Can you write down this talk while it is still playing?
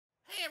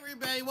Hey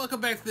everybody,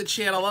 welcome back to the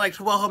channel. I'd like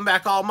to welcome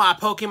back all my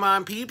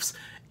Pokemon peeps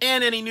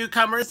and any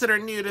newcomers that are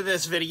new to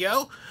this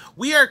video.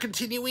 We are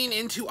continuing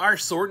into our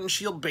Sword and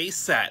Shield base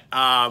set,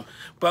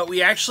 but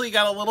we actually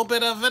got a little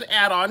bit of an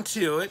add-on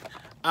to it.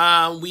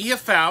 We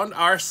have found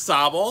our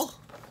Sobble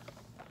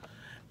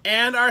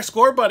and our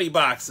Score Buddy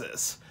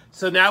boxes.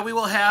 So now we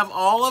will have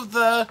all of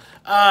the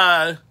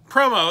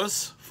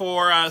promos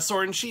for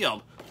Sword and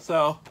Shield.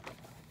 So,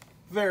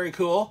 very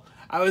cool.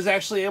 I was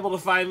actually able to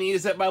find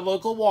these at my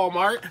local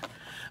Walmart.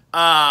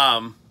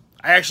 I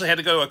actually had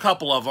to go to a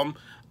couple of them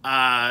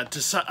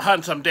to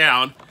hunt them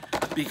down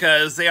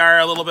because they are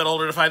a little bit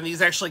older to find.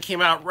 These actually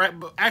came out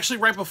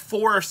right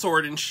before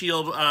Sword and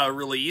Shield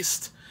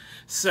released.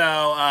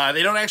 So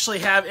they don't actually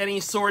have any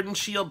Sword and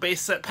Shield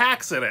base set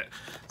packs in it.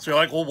 So you're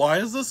like, well, why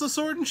is this a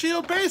Sword and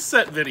Shield base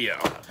set video?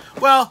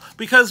 Well,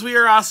 because we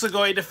are also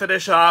going to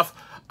finish off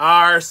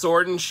our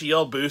Sword and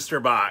Shield booster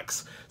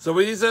box. So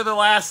these are the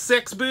last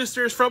 6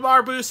 boosters from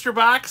our booster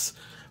box.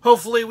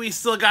 Hopefully we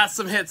still got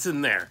some hits in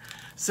there.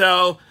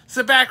 So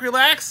sit back,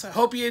 relax. I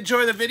hope you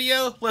enjoy the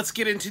video. Let's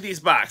get into these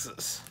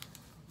boxes.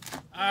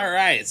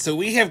 Alright, so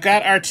we have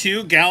got our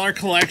 2 Galar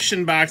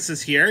Collection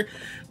boxes here.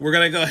 We're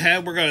going to go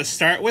ahead, we're going to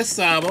start with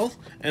Sobble,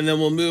 and then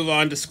we'll move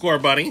on to Score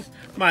Buddy,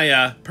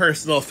 my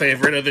personal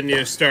favorite of the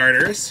new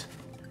starters.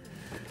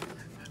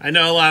 I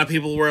know a lot of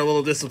people were a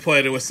little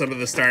disappointed with some of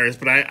the starters,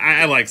 but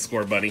I like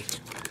Score Buddy.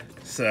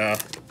 So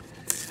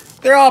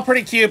they're all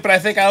pretty cute, but I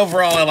think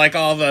overall I like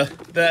all the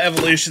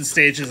evolution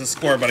stages of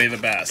Score Buddy the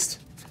best.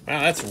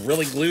 Wow, that's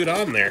really glued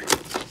on there.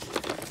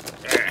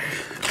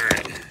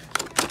 Alright.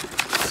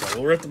 So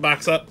we'll rip the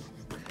box up.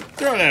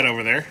 Throw that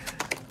over there.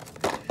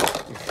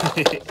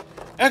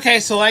 Okay,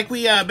 so like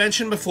we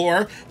mentioned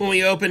before, when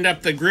we opened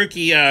up the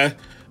Grookey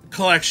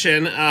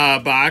collection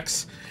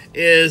box,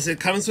 is it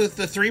comes with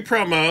the 3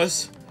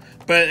 promos,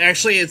 but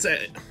actually it's,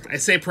 I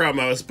say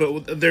promos,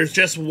 but there's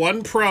just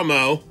 1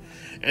 promo,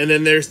 and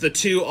then there's the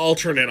 2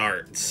 alternate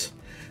arts.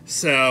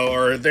 So,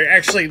 or they're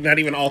actually not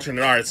even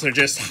alternate arts, they're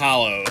just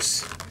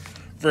holos.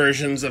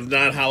 Versions of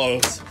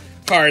non-holos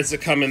cards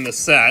that come in the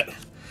set.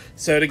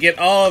 So to get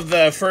all of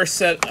the first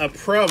set of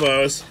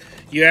promos,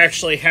 you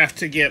actually have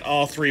to get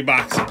all 3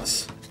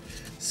 boxes.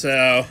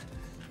 So,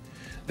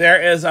 there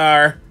is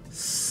our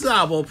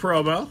Sobble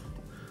promo,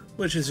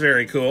 which is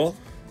very cool.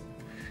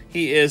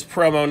 He is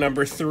promo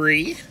number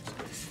 3.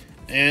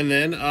 And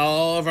then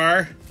all of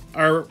our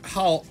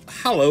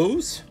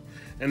holos,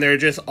 and they're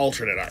just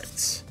alternate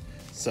arts.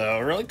 So,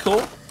 really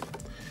cool.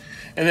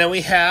 And then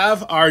we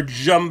have our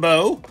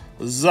Jumbo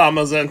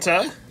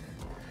Zamazenta.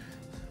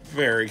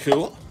 Very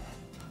cool.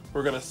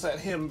 We're going to set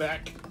him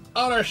back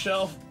on our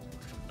shelf.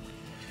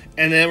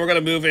 And then we're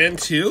going to move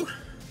into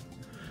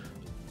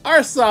our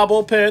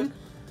Sobble pin.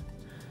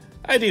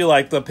 I do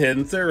like the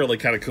pins. They're really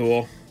kind of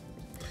cool.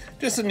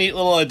 Just a neat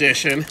little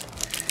addition.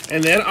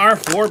 And then our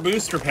 4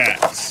 booster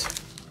packs.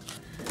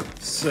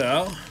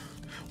 So,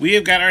 we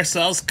have got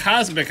ourselves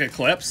Cosmic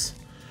Eclipse,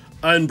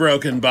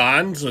 Unbroken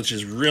Bonds, which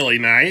is really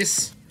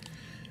nice.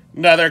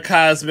 Another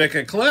Cosmic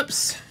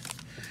Eclipse.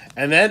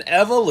 And then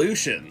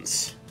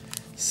Evolutions.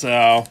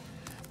 So,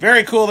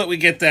 very cool that we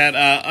get that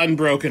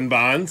Unbroken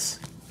Bonds.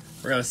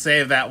 We're going to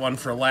save that one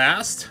for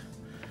last.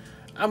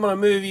 I'm going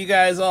to move you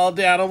guys all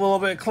down a little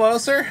bit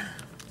closer.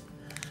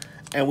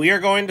 And we are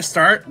going to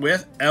start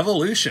with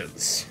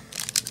Evolutions.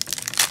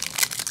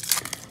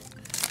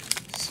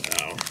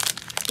 So,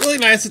 really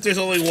nice that there's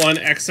only 1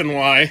 X and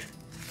Y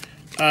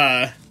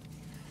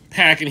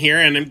pack in here.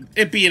 And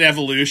it being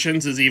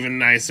Evolutions is even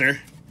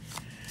nicer.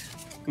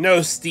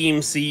 No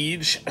Steam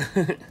Siege.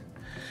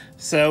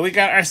 So we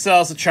got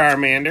ourselves a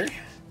Charmander.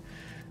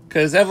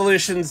 Because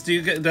Evolutions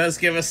does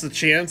give us a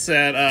chance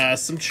at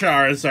some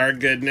Charizard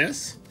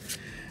goodness.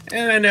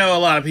 And I know a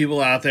lot of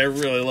people out there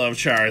really love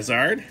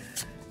Charizard.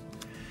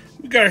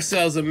 We got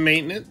ourselves a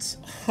Maintenance,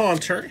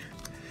 Haunter,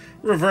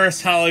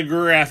 Reverse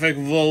Holographic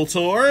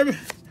Voltorb,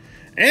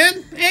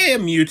 and a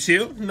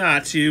Mewtwo.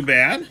 Not too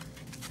bad.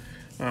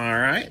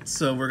 Alright,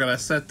 so we're going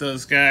to set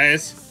those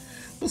guys.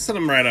 We'll set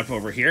them right up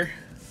over here.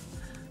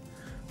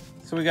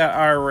 So we got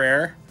our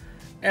Rare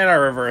and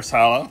our Reverse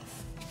Holo.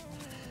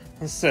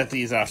 Let's set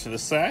these off to the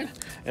side.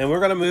 And we're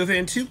going to move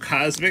into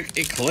Cosmic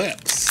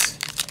Eclipse.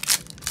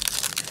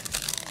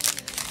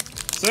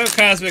 So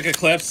Cosmic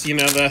Eclipse, you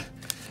know, the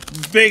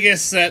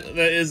biggest set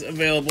that is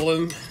available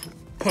in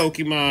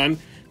Pokemon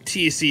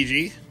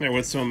TCG. There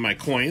with some of my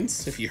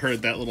coins, if you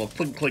heard that little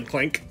clink, clink,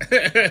 clink.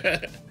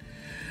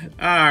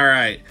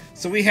 Alright,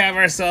 so we have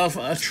ourselves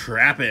a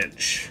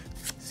Trapinch,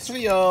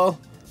 Sweel,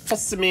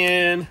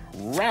 Hussaman,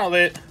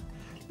 Rowlet,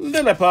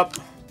 Lillipup,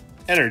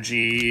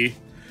 Energy,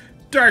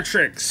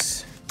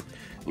 Dartrix,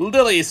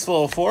 Lily's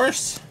Full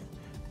Force,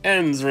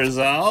 Ends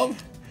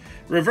Resolve,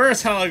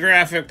 Reverse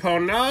Holographic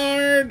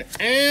Ponard,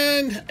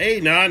 and a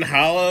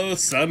non-holo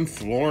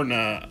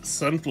Sunflora.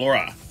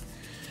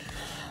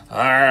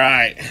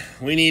 Alright,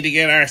 we need to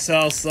get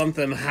ourselves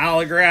something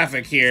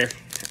holographic here.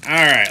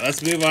 Alright,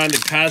 let's move on to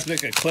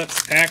Cosmic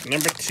Eclipse pack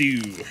number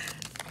 2.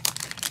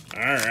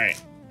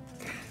 Alright.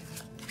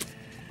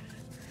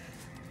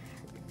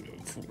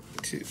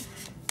 2.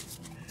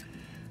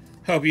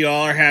 Hope you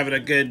all are having a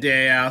good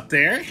day out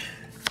there.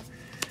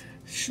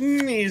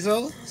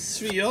 Schneasel,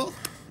 Spiel,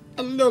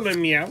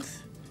 Lollenmeowth,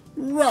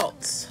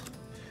 Ralts,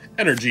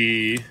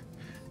 Energy,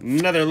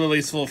 another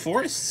Lily's Full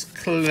Force,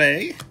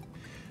 Clay,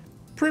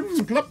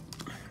 Primplop,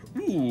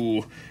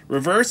 ooh,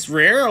 Reverse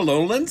Rare,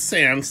 Alolan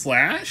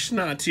Sandslash,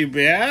 not too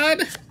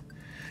bad,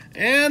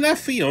 and a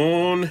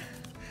Fion,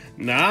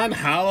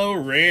 non-hollow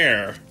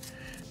rare.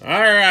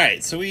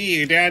 Alright, so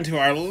we are down to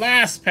our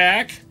last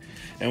pack,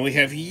 and we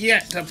have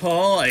yet to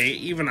pull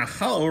even a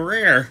hollow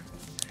rare.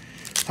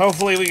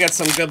 Hopefully we get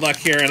some good luck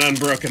here in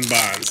Unbroken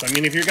Bonds. I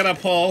mean, if you're going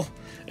to pull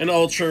an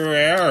ultra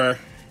rare or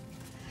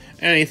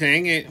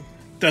anything, it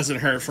doesn't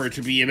hurt for it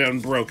to be an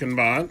Unbroken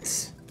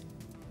Bonds.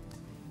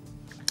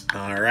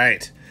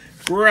 Alright.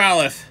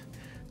 Growlithe,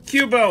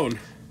 Cubone,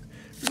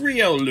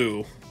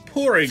 Riolu,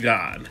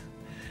 Porygon,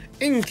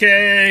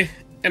 Inkay,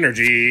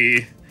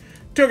 Energy,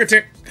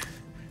 Togetic,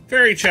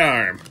 Fairy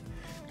Charm,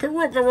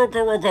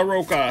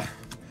 Roka.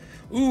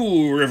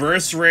 Ooh,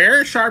 reverse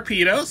rare,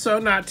 Sharpedo, so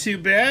not too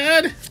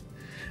bad.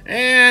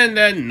 And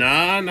a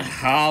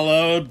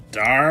non-hollow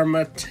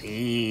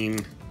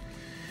Darmanitan.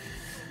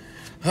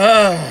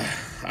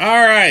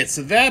 Alright,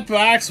 so that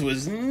box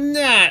was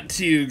not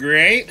too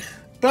great.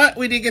 But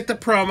we did get the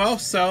promo,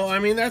 so I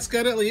mean that's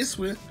good at least.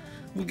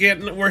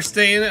 We're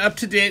staying up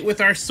to date with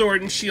our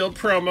Sword and Shield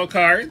promo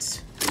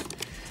cards.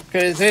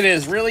 Because it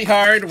is really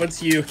hard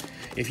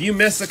if you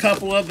miss a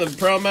couple of the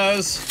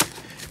promos,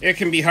 it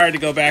can be hard to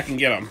go back and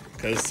get them.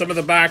 Because some of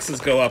the boxes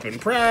go up in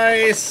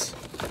price.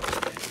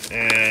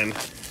 And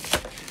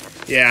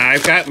yeah,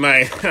 I've got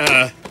my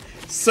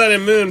Sun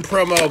and Moon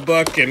promo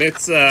book, and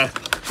it's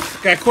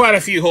got quite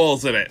a few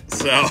holes in it.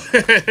 So,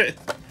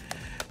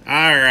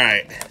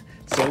 alright.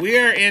 So we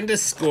are into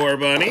Score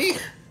Bunny.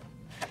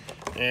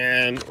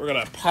 And we're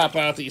going to pop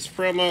out these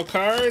promo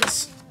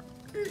cards.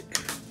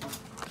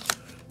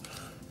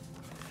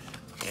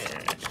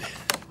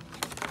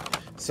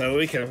 So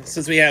we can,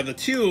 since we have the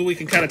two, we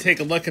can kind of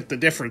take a look at the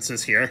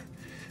differences here.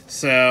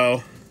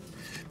 So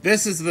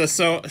this is the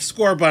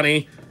Score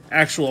Bunny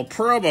actual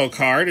promo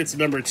card. It's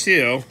number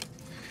 2.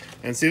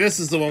 And see, this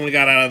is the one we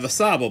got out of the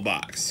Sobble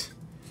box.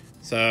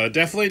 So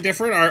definitely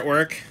different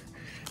artwork.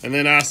 And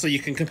then also you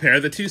can compare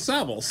the two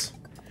Sobbles.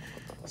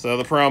 So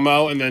the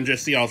promo and then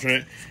just the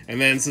alternate. And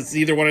then since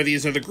neither one of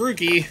these are the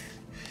Grookey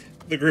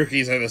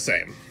are the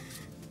same.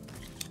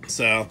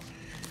 So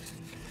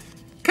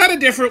kind of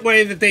different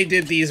way that they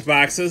did these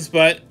boxes,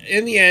 but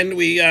in the end,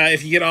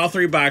 if you get all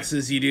 3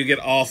 boxes, you do get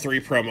all 3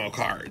 promo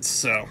cards.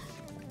 So,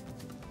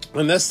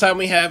 and this time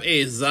we have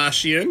a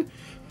Zacian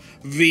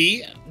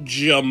V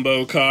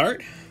Jumbo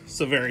card.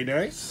 So very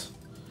nice.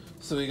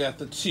 So we got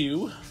the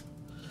 2.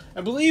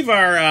 I believe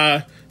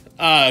our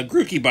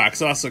Grookey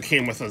box also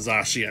came with a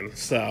Zacian,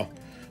 so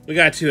we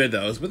got 2 of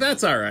those, but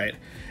that's all right.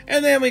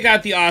 And then we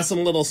got the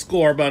awesome little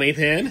Score Bunny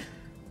pin.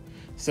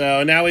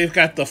 So now we've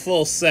got the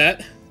full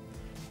set.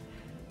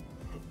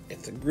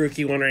 It's a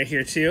Grookey one right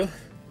here too.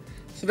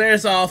 So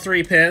there's all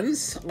 3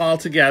 pins all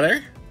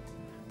together.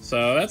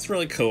 So that's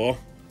really cool.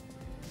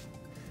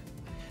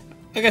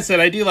 Like I said,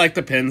 I do like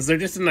the pins. They're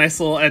just a nice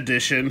little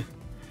addition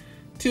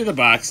to the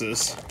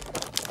boxes.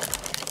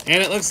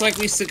 And it looks like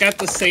we still got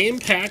the same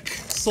pack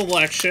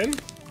selection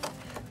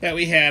that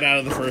we had out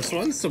of the first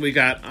one. So we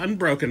got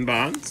Unbroken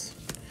Bonds,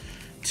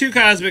 2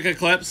 Cosmic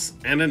Eclipse,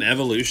 and an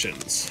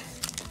Evolutions.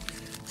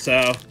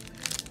 So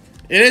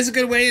it is a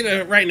good way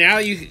to, right now,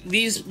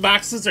 these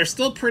boxes are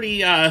still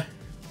pretty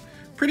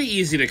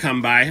easy to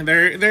come by.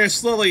 They're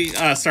slowly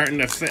starting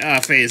to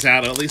phase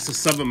out, at least with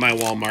some of my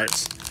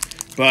Walmarts.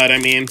 But, I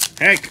mean,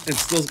 heck,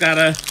 it's still got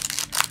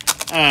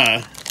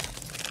a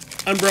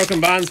Unbroken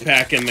Bonds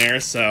pack in there,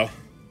 so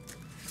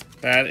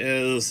that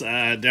is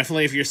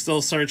definitely, if you're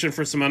still searching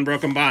for some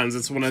Unbroken Bonds,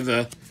 it's one of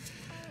the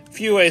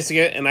few ways to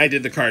get, and I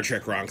did the card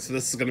trick wrong, so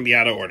this is going to be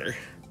out of order.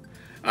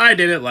 I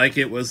did it like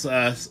it was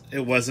an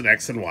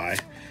X and Y.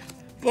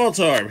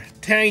 Voltorb,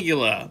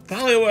 Tangela,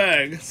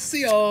 Poliwag,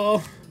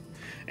 Seal,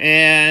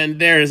 and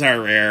there's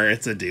our rare.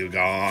 It's a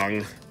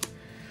Dugong.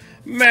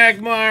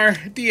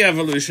 Magmar,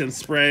 De-Evolution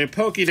Spray,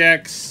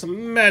 Pokédex,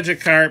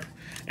 Magikarp,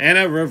 and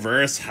a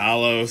Reverse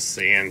Hollow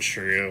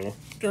Sandshrew.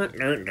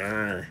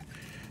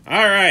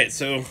 Alright,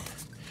 so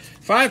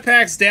 5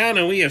 packs down,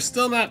 and we have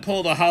still not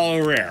pulled a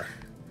hollow rare.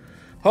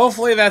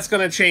 Hopefully that's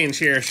going to change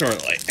here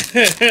shortly.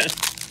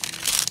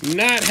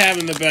 Not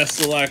having the best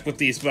of luck with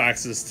these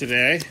boxes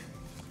today,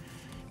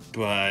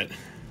 but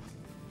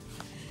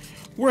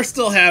we're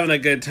still having a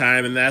good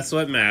time, and that's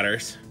what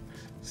matters.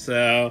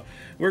 So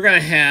we're going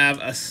to have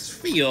a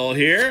Spiel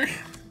here,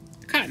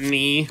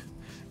 Cottony,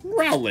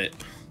 Rowlet,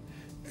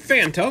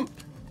 Phantom,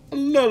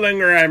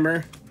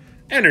 Lolengrimer,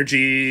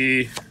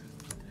 Energy,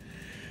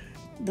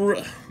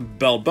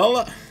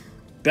 Belloba,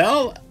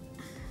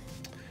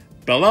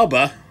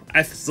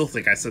 I still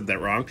think I said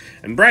that wrong,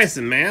 and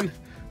Bryson Man,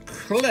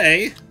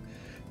 Clay,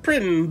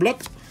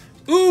 Prinblup,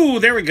 ooh,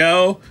 there we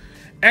go,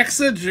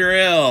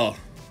 Exadrill,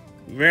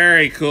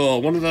 very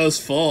cool, one of those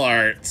full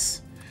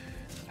arts.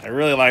 I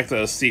really like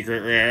those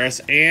secret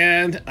rares.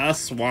 And a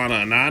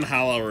Swanna,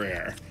 non-holo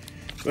rare.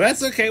 But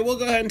that's okay, we'll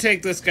go ahead and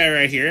take this guy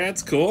right here.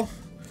 That's cool.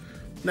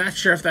 Not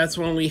sure if that's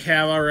one we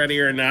have already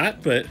or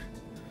not, but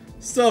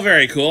still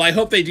very cool. I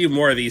hope they do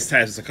more of these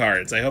types of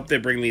cards. I hope they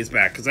bring these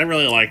back, because I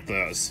really like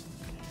those.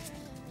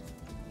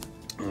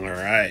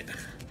 Alright.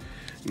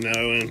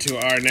 Now into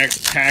our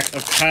next pack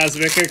of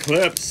Cosmic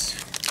Eclipse.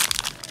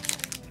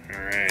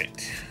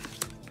 Alright.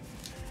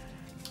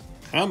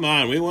 Come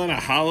on, we want a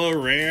holo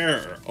rare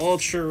or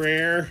ultra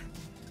rare.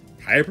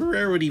 Hyper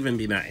rare would even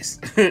be nice.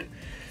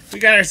 We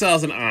got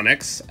ourselves an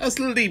Onyx, a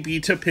Sleepy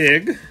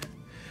Pig,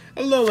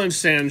 a Lowland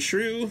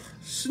Sandshrew,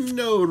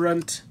 Snow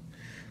Runt,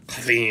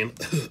 Clean,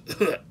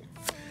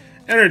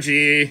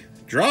 Energy,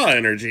 Draw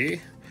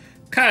Energy,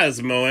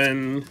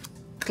 Cosmoan,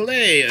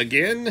 Clay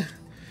again,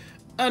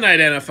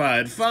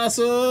 Unidentified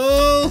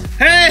Fossil,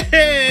 hey,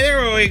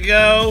 there we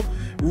go,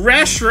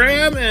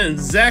 Reshiram and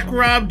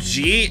Zekrom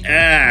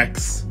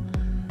GX.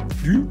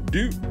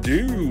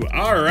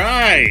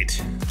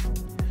 Alright.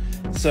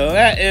 So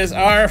that is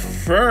our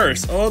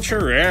first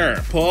ultra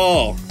rare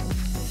pull.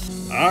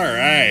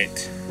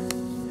 Alright.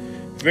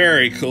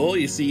 Very cool.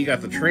 You see you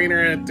got the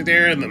trainer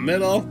there in the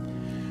middle.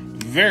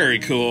 Very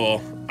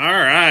cool.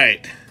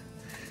 Alright.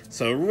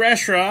 So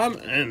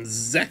Reshiram and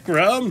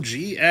Zekrom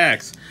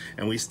GX.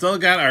 And we still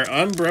got our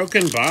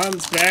Unbroken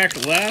Bonds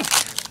back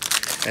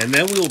left. And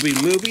then we will be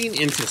moving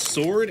into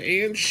Sword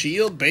and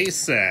Shield base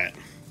set.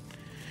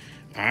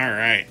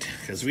 Alright.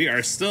 Because we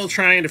are still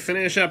trying to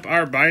finish up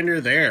our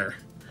binder there.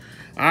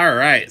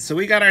 Alright. So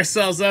we got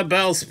ourselves a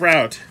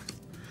Bellsprout,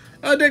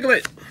 a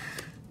Diglett,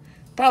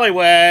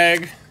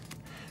 Poliwag,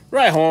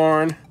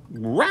 Rhyhorn,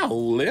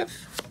 Rowlett,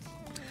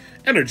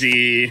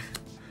 Energy,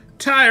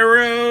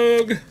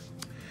 Tyrogue,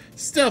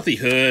 Stealthy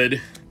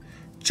Hood,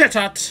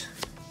 Chatot,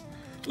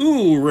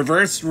 ooh,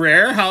 reverse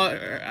rare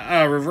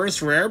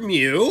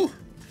Mew,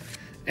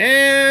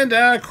 and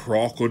a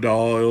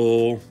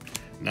Crocodile,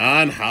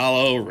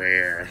 non-holo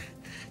rare.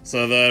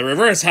 So the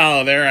reverse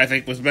holo there, I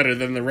think, was better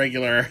than the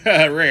regular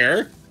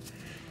rare.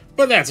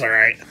 But that's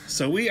alright.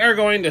 So we are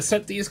going to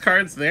set these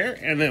cards there,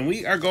 and then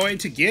we are going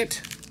to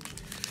get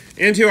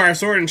into our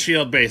Sword and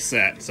Shield base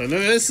set. So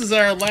this is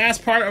our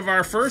last part of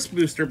our first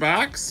booster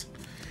box.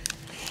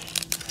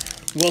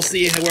 We'll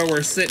see where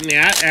we're sitting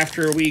at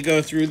after we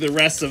go through the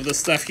rest of the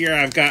stuff here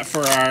I've got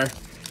for our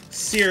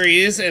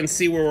series and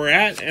see where we're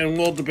at, and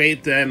we'll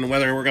debate then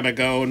whether we're going to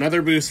go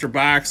another booster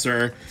box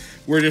or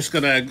we're just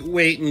going to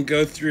wait and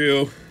go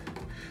through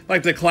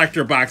like the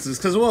collector boxes,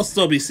 because we'll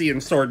still be seeing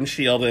Sword and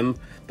Shield in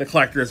the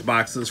collector's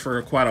boxes for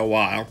quite a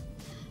while.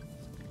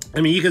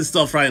 I mean, you can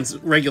still find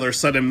regular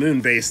Sun and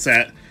Moon base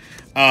set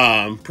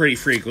pretty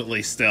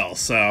frequently still,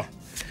 so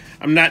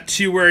I'm not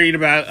too worried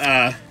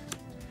about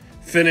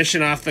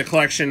finishing off the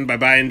collection by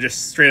buying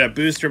just straight up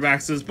booster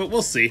boxes, but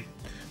we'll see.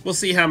 We'll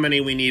see how many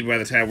we need by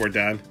the time we're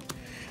done.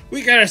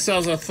 We got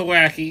ourselves a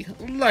Thwackey,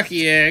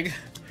 Lucky Egg,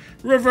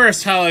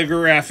 reverse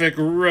holographic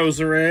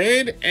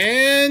Roserade,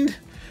 and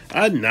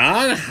a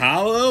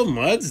non-holo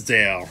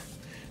Mudsdale.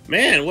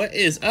 Man, what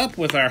is up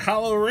with our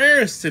holo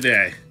rares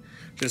today?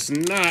 Just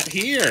not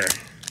here.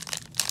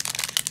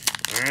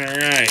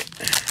 Alright.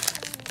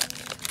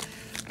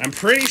 I'm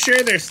pretty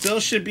sure there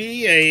still should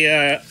be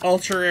a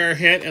ultra rare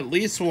hit, at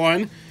least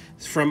one,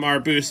 from our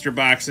booster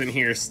box in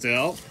here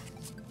still.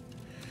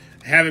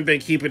 I haven't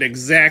been keeping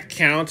exact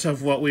count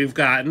of what we've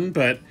gotten,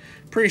 but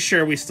pretty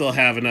sure we still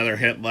have another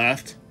hit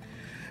left.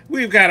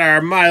 We've got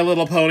our My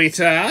Little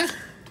Ponyta,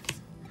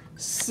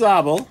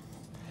 Sobble,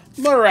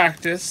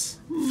 Maractus,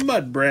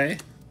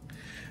 Mudbray,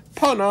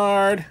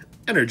 Ponard,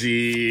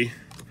 Energy,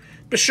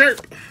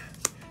 Bisharp,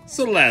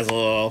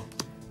 Salazzle,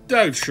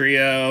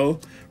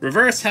 Dugtrio,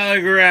 reverse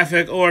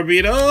holographic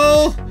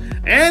Orbeetle,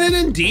 and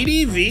an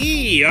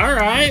DDV.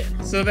 Alright,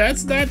 so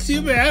that's not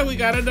too bad. We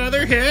got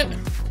another hit.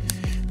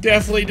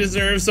 Definitely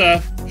deserves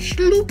a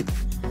shloop.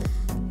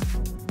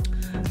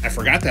 I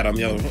forgot that on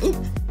the other one.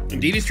 Oop,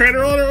 Indeedee's trying to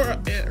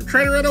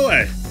run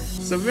away.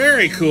 So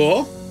very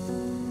cool.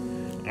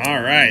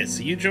 Alright,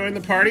 so you joined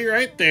the party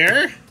right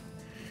there.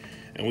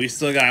 And we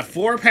still got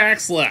 4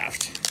 packs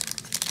left.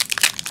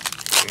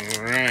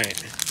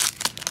 Alright.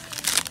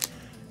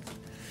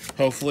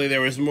 Hopefully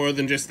there was more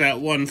than just that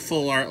one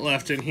full art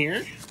left in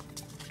here.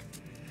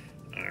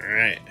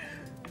 Alright.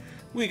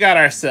 We got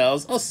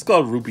ourselves a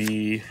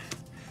Skullrupee,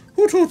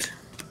 Hoot Hoot,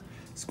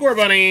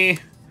 Scorbunny,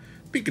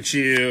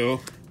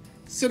 Pikachu,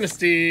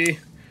 Sinistea,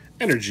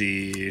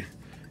 Energy,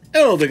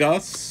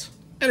 Eldegoss,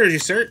 Energy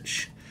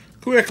Search,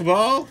 Quick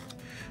Ball,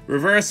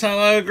 reverse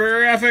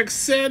holographic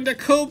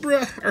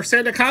Sandaconda.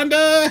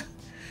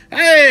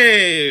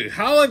 Hey,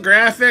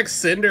 holographic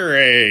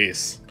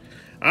Cinderace.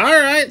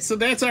 Alright, so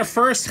that's our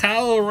first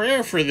holo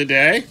rare for the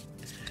day.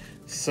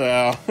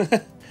 So,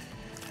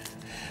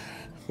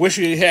 wish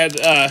we had,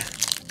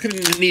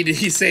 couldn't need to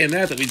be saying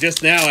that we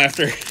just now,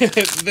 after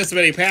this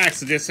many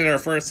packs, just hit our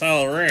first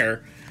holo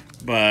rare.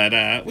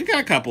 But, we got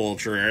a couple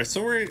ultra rares,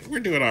 so we're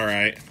doing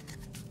alright.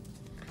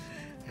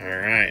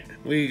 Alright,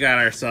 we got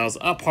ourselves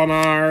a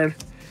Ponard,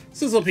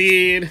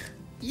 Sizzlepede,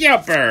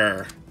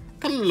 Yelper,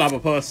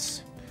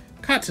 Clobopus,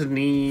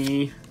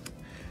 Cottony,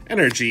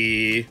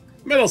 Energy,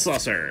 Metal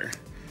Saucer,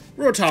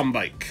 Rotom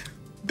Bike,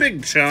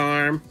 Big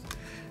Charm,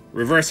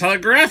 Reverse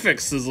Holographic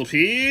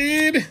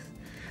Sizzlepede,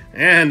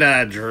 and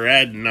a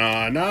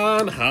Dreadnought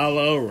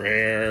non-holo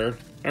rare.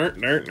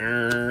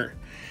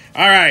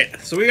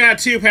 Alright, so we got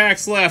 2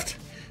 packs left.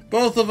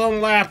 Both of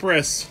them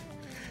Lapras.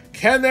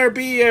 Can there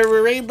be a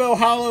rainbow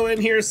holo in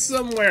here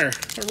somewhere?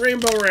 A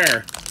rainbow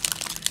rare.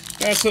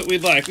 That's what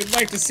we'd like. We'd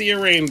like to see a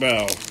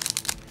rainbow.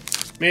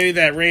 Maybe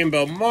that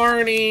rainbow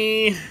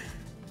Marnie.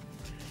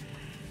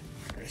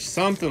 Or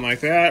something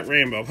like that.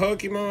 Rainbow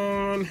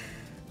Pokemon.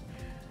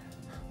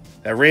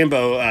 That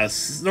rainbow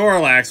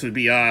Snorlax would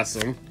be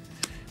awesome.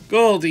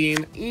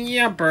 Goldeen,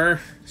 Yamper,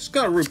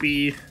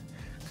 Skorupi,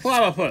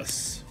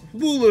 Clobopus,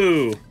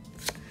 Wooloo,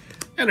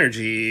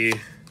 Energy,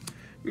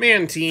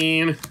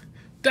 Mantine,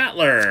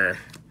 Dottler,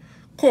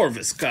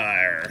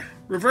 Corvisquire,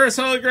 Reverse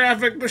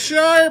Holographic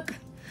Bisharp,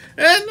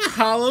 and the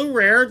Holo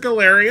Rare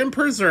Galarian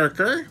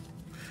Berserker.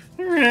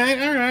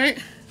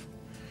 Alright.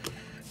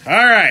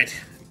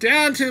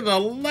 Down to the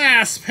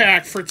last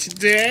pack for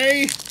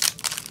today.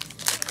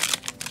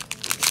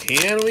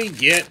 Can we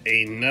get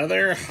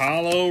another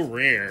holo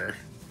rare?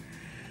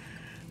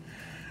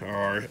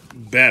 Or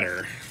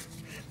better.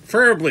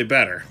 Preferably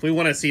better. We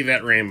want to see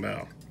that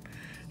rainbow.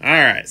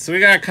 Alright, so we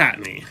got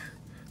Cottony,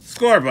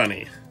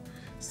 Scorbunny,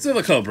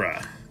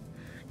 Silicobra,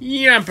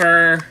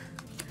 Yamper,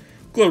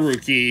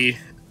 Gloruki,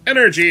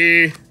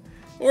 Energy,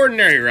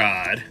 Ordinary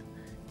Rod,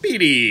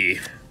 Beatty,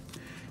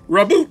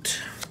 Raboot,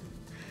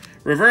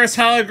 Reverse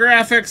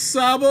Holographic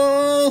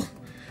Sobble.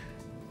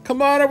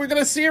 Come on, are we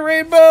going to see a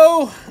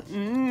rainbow?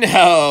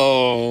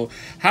 No.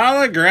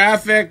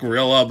 Holographic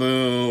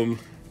Rillaboom.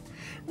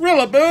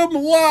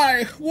 Rillaboom,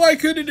 why? Why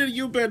couldn't it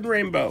have been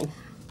rainbow?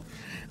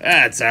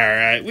 That's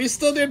alright. We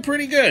still did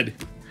pretty good.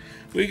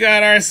 We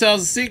got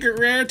ourselves a secret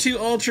rare, 2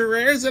 ultra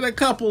rares, and a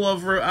couple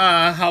of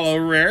holo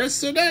rares,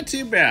 so not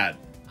too bad.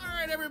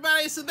 Alright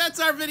everybody, so that's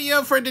our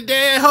video for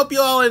today. I hope you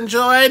all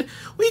enjoyed.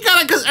 We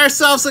got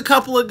ourselves a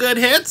couple of good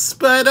hits,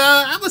 but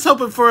I was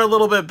hoping for a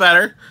little bit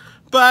better.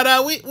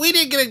 But we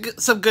did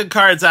get some good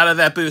cards out of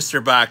that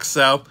booster box,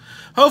 so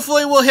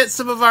hopefully we'll hit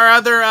some of our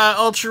other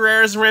ultra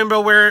rares and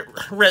rainbow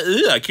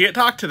I can't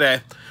talk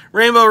today.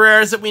 Rainbow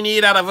rares that we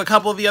need out of a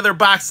couple of the other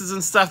boxes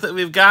and stuff that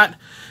we've got.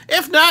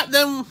 If not,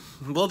 then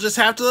we'll just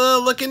have to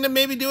look into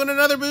maybe doing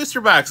another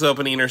booster box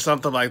opening or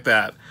something like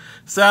that.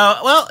 So,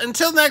 well,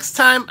 until next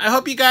time, I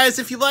hope you guys,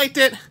 if you liked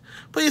it,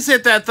 please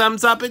hit that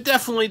thumbs up. It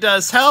definitely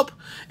does help.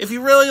 If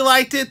you really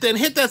liked it, then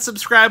hit that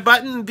subscribe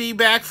button and be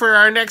back for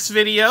our next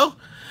video.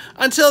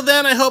 Until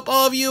then, I hope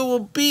all of you will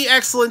be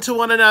excellent to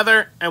one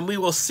another, and we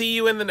will see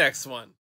you in the next one.